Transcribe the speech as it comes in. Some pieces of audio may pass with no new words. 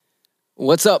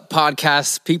What's up,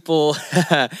 podcast people?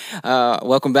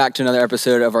 Welcome back to another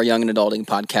episode of our Young and Adulting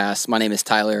podcast. My name is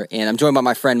Tyler, and I'm joined by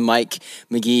my friend Mike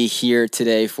McGee here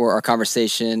today for our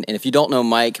conversation. And if you don't know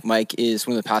Mike, Mike is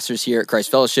one of the pastors here at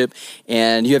Christ Fellowship,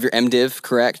 and you have your MDiv,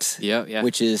 correct? Yeah.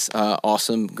 Which is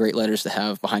awesome. Great letters to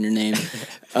have behind your name.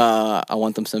 I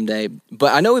want them someday.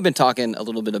 But I know we've been talking a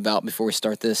little bit about, before we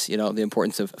start this, the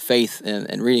importance of faith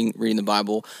and reading the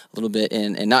Bible a little bit.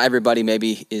 And not everybody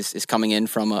maybe is coming in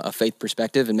from a faith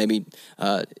perspective and maybe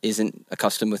isn't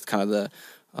accustomed with kind of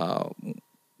the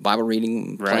Bible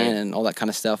reading plan and all that kind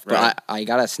of stuff. But I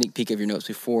got a sneak peek of your notes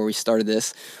before we started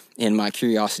this, and my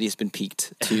curiosity has been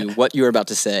piqued to what you were about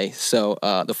to say. So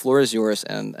the floor is yours,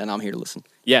 and I'm here to listen.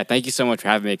 Yeah, thank you so much for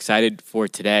having me. Excited for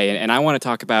today. And I want to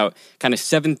talk about kind of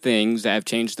 7 things that have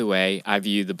changed the way I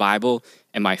view the Bible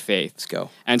and my faith. Let's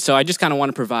go. And so I just kind of want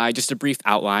to provide just a brief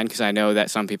outline, because I know that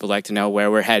some people like to know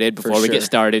where we're headed before we get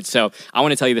started. So I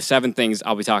want to tell you the 7 things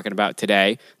I'll be talking about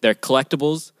today. They're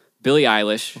collectibles, Billie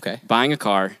Eilish, buying a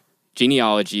car,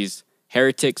 genealogies,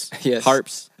 heretics,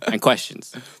 harps, and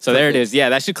questions. So there it is. Yeah,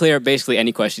 that should clear up basically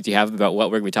any questions you have about what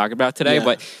we're going to be talking about today.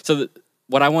 But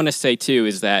what I want to say too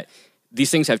is that these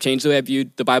things have changed the way I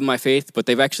viewed the Bible and my faith, but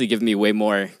they've actually given me way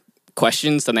more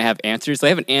questions than they have answers. They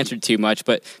haven't answered too much,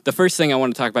 but the first thing I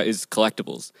want to talk about is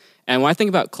collectibles. And when I think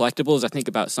about collectibles, I think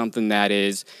about something that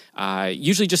is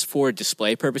usually just for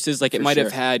display purposes. Like it might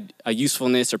have had a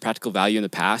usefulness or practical value in the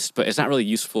past, but it's not really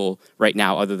useful right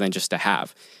now other than just to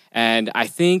have. And I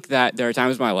think that there are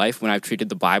times in my life when I've treated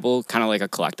the Bible kind of like a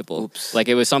collectible. Like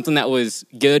it was something that was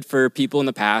good for people in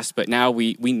the past, but now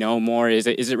we know more. Is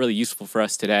it really useful for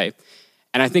us today?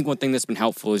 And I think one thing that's been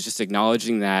helpful is just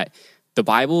acknowledging that the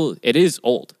Bible, it is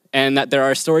old, and that there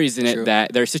are stories in it,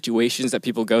 that there are situations that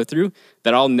people go through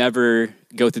that I'll never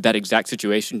go through that exact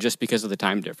situation just because of the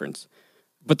time difference.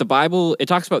 But the Bible, it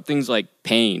talks about things like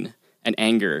pain and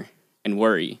anger and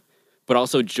worry, but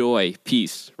also joy,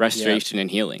 peace, restoration, and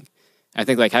healing. I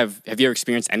think, have you ever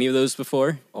experienced any of those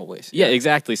before? Always. Yeah,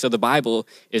 exactly. So the Bible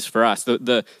is for us.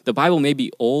 The Bible may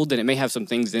be old, and it may have some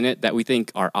things in it that we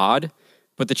think are odd,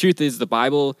 but the truth is the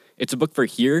Bible, it's a book for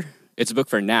here, it's a book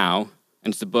for now,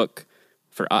 and it's a book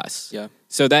for us. Yeah.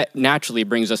 So that naturally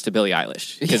brings us to Billie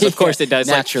Eilish, because of course it does.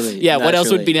 Naturally. What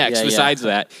else would be next besides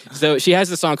that? So she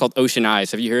has a song called Ocean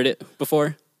Eyes. Have you heard it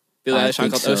before? Billie Eilish song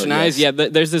called Ocean Eyes? Yeah,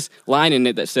 there's this line in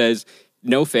it that says,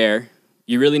 "No fair,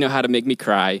 you really know how to make me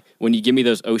cry when you give me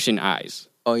those ocean eyes."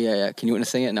 Oh, yeah. Can you want to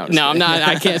sing it? No, I'm not.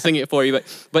 I can't sing it for you.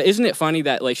 But isn't it funny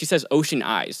that she says ocean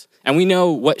eyes, and we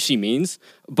know what she means,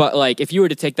 but if you were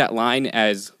to take that line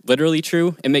as literally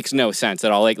true, it makes no sense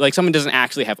at all. Like someone doesn't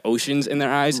actually have oceans in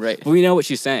their eyes, right? But we know what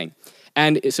she's saying.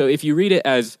 And so if you read it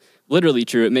as literally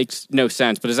true, it makes no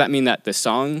sense. But does that mean that the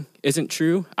song isn't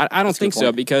true? I don't think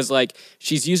so, because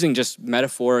she's using just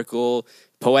metaphorical,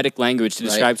 poetic language to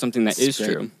describe something that is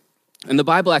true. And the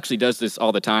Bible actually does this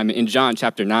all the time. In John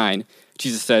chapter 9,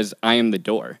 Jesus says, "I am the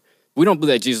door." We don't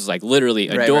believe that Jesus is literally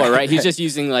a door, right? He's just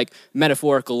using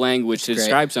metaphorical language to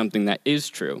describe something that is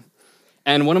true.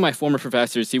 And one of my former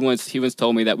professors, he once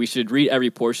told me that we should read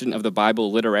every portion of the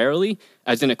Bible literarily,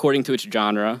 as in according to its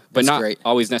genre, but not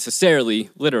always necessarily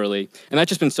literally. And that's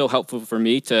just been so helpful for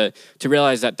me to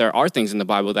realize that there are things in the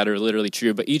Bible that are literally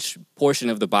true, but each portion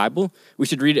of the Bible, we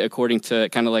should read it according to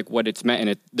kind of what it's meant,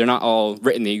 and they're not all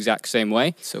written the exact same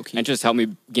way. So key. And just help me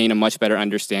gain a much better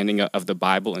understanding of the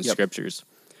Bible and scriptures.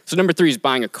 So number 3 is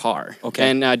buying a car. Okay.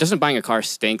 And doesn't buying a car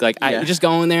stink? I just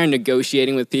going there and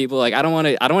negotiating with people. I don't want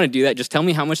to do that. Just tell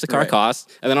me how much the car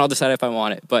costs, and then I'll decide if I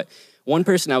want it. But one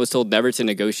person I was told never to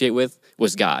negotiate with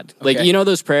was God.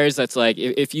 Those prayers that's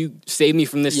if you save me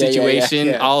from this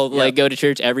situation, I'll go to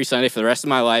church every Sunday for the rest of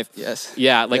my life. Yes.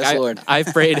 Yeah. Yes, Lord.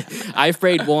 I've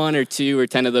prayed 1 or 2 or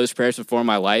 10 of those prayers before in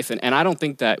my life, and I don't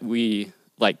think that we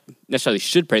necessarily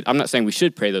should pray. I'm not saying we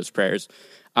should pray those prayers.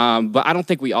 But I don't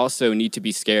think we also need to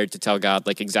be scared to tell God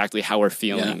exactly how we're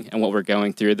feeling and what we're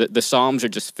going through. The Psalms are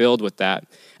just filled with that.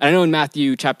 And I know in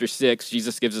Matthew chapter 6,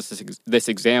 Jesus gives us this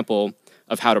example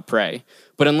of how to pray.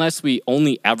 But unless we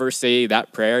only ever say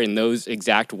that prayer in those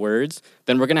exact words,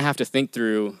 then we're going to have to think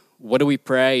through, what do we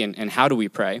pray and how do we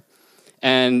pray?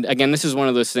 And again, this is one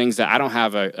of those things that I don't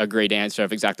have a great answer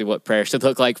of exactly what prayer should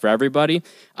look like for everybody.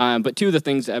 But 2 of the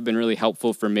things that have been really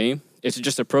helpful for me is to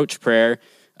just approach prayer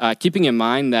keeping in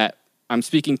mind that I'm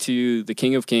speaking to the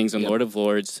King of Kings and Lord of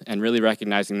Lords, and really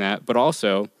recognizing that, but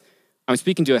also I'm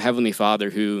speaking to a Heavenly Father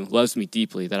who loves me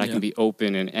deeply, that I can be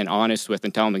open and honest with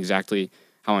and tell him exactly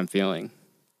how I'm feeling.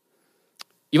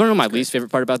 You want to know my least favorite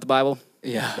part about the Bible?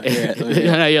 Yeah.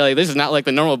 You're like, this is not like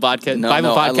the normal Bible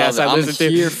podcast I listen to.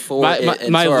 I'm here for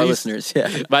our listeners.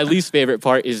 Yeah. My least favorite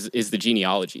part is the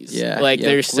genealogies. Yeah.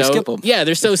 They're so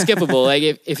they're so skippable. Like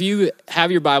if you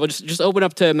have your Bible, just open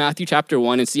up to Matthew chapter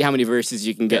 1 and see how many verses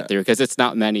you can get through, because it's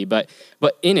not many. But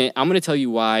in it, I'm going to tell you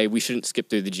why we shouldn't skip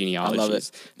through the genealogies. I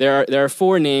love it. There are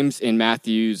 4 names in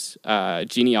Matthew's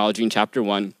genealogy in chapter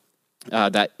 1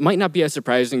 that might not be as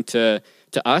surprising to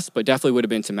us, but definitely would have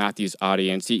been to Matthew's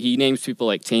audience. He names people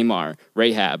like Tamar,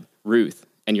 Rahab, Ruth,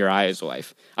 and Uriah's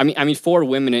wife. I mean, 4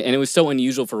 women, and it was so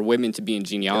unusual for women to be in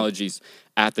genealogies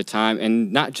at the time,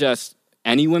 and not just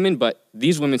any women, but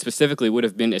these women specifically would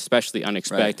have been especially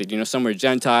unexpected. Right. Some were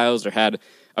Gentiles or had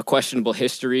a questionable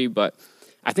history, but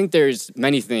I think there's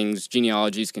many things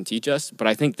genealogies can teach us, but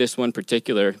I think this one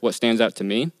particular, what stands out to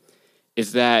me,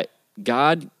 is that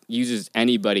God uses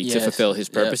anybody to fulfill his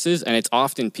purposes, and it's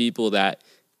often people that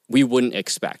we wouldn't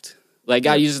expect. Like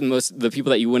God uses the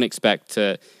people that you wouldn't expect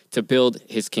to build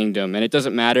his kingdom, and it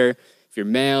doesn't matter if you're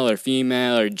male or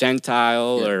female or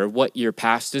Gentile or what your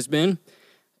past has been,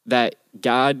 that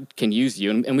God can use you,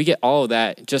 and we get all of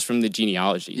that just from the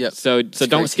genealogy. Yep. So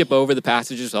don't skip over the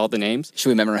passages, all the names. Should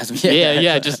we memorize them?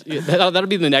 Yeah. Just that'll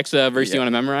be the next verse you want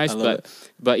to memorize.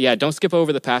 But yeah, don't skip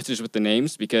over the passages with the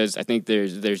names, because I think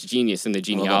there's genius in the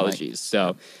genealogies.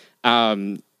 So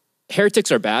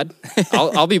heretics are bad.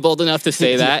 I'll be bold enough to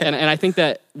say that, and I think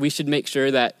that we should make sure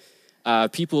that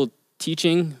what people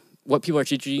are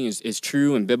teaching is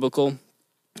true and biblical.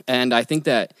 And I think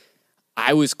that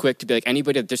I was quick to be like,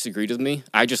 anybody that disagreed with me,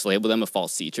 I just labeled them a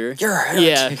false teacher. You're a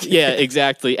heretic. Yeah,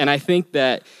 exactly. And I think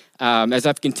that as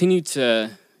I've continued to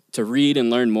read and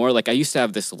learn more, like I used to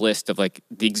have this list of like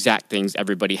the exact things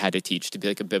everybody had to teach to be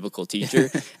like a biblical teacher.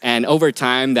 And over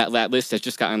time, that list has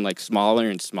just gotten like smaller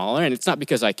and smaller. And it's not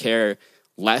because I care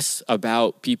less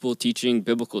about people teaching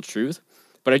biblical truth,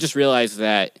 but I just realized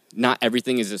that not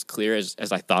everything is as clear as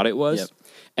I thought it was. Yep.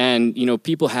 And,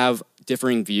 people have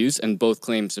differing views and both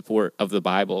claim support of the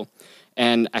Bible.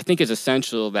 And I think it's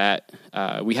essential that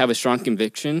we have a strong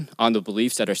conviction on the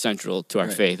beliefs that are central to our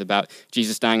faith, about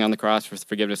Jesus dying on the cross for the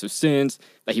forgiveness of sins,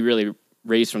 that he really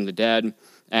raised from the dead,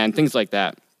 and things like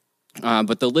that.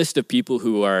 But the list of people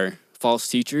who are false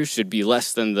teachers should be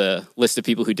less than the list of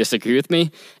people who disagree with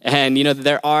me. And,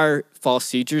 there are false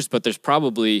teachers, but there's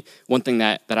probably one thing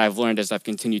that I've learned as I've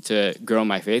continued to grow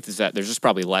my faith is that there's just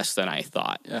probably less than I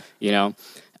thought,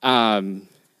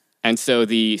 And so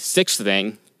the 6th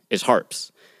thing is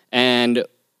harps. And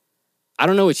I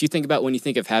don't know what you think about when you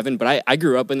think of heaven, but I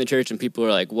grew up in the church and people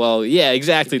were like, well, yeah,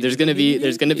 exactly. There's going to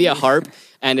be a harp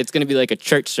and it's going to be like a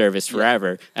church service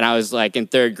forever. And I was like in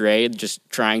 3rd grade, just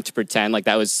trying to pretend like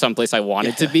that was someplace I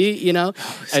wanted to be, Oh,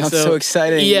 sounds so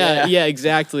exciting. Yeah,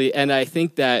 exactly. And I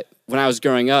think that when I was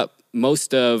growing up,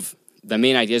 most of the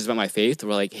main ideas about my faith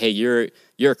were like, hey, you're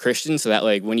a Christian, so that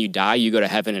like when you die, you go to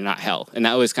heaven and not hell. And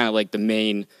that was kind of like the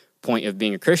main point of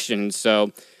being a Christian.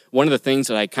 So one of the things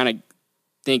that I kind of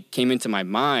think came into my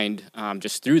mind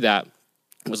just through that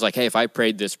was like, hey, if I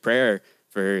prayed this prayer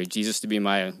for Jesus to be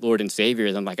my Lord and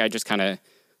Savior, then like I just kind of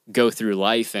go through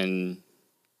life, and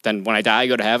then when I die, I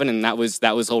go to heaven. And that was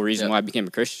the whole reason why I became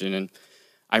a Christian. And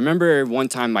I remember one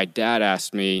time my dad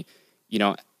asked me,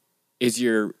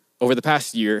 over the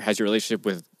past year, has your relationship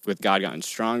with God gotten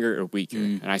stronger or weaker?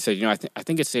 And I said, I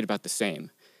think it stayed about the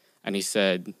same. And he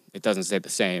said, it doesn't stay the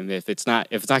same. If it's not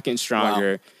getting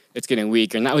stronger, it's getting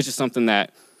weaker. And that was just something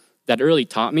that really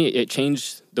taught me. It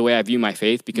changed the way I view my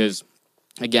faith, because,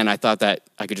 again, I thought that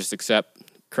I could just accept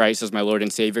Christ as my Lord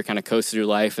and Savior, kind of coast through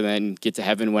life, and then get to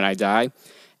heaven when I die.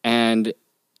 And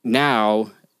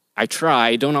now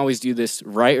I don't always do this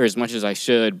right or as much as I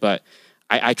should, but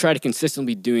I try to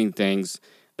consistently doing things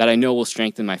that I know will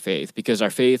strengthen my faith, because our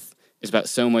faith is about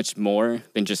so much more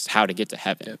than just how to get to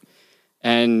heaven. Yep.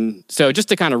 And so just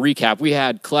to kind of recap, we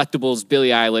had collectibles, Billie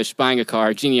Eilish, buying a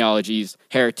car, genealogies,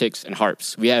 heretics, and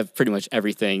harps. We have pretty much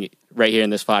everything right here in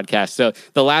this podcast. So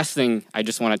the last thing I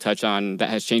just want to touch on that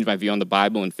has changed my view on the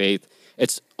Bible and faith,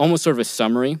 it's almost sort of a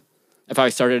summary of how I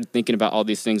started thinking about all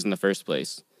these things in the first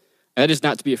place. And that is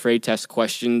not to be afraid to ask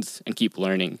questions and keep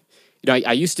learning.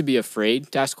 I used to be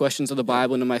afraid to ask questions of the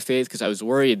Bible and of my faith, because I was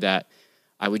worried that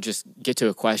I would just get to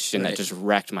a question that just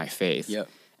wrecked my faith. Yep.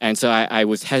 And so I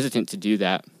was hesitant to do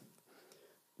that.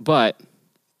 But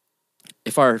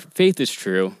if our faith is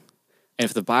true, and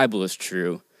if the Bible is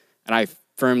true, and I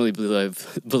firmly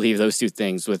believe those two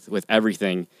things with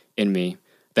everything in me,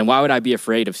 then why would I be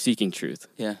afraid of seeking truth?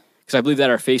 Yeah. Because I believe that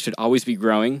our faith should always be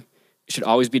growing, it should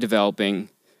always be developing,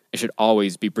 it should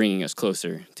always be bringing us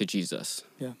closer to Jesus.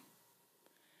 Yeah.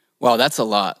 Wow, that's a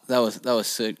lot. That was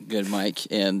so good,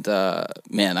 Mike. And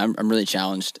man, I'm really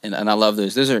challenged, and I love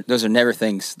those. Those are never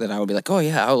things that I would be like, oh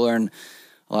yeah, I'll learn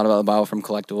a lot about the Bible from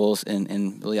Collectibles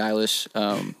and Billie Eilish.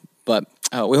 But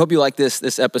we hope you like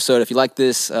this episode. If you like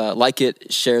this, like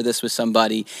it, share this with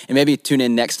somebody, and maybe tune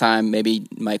in next time. Maybe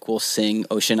Mike will sing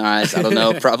 "Ocean Eyes." I don't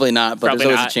know, probably not, but there's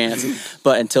always a chance.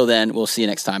 But until then, we'll see you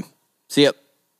next time. See ya.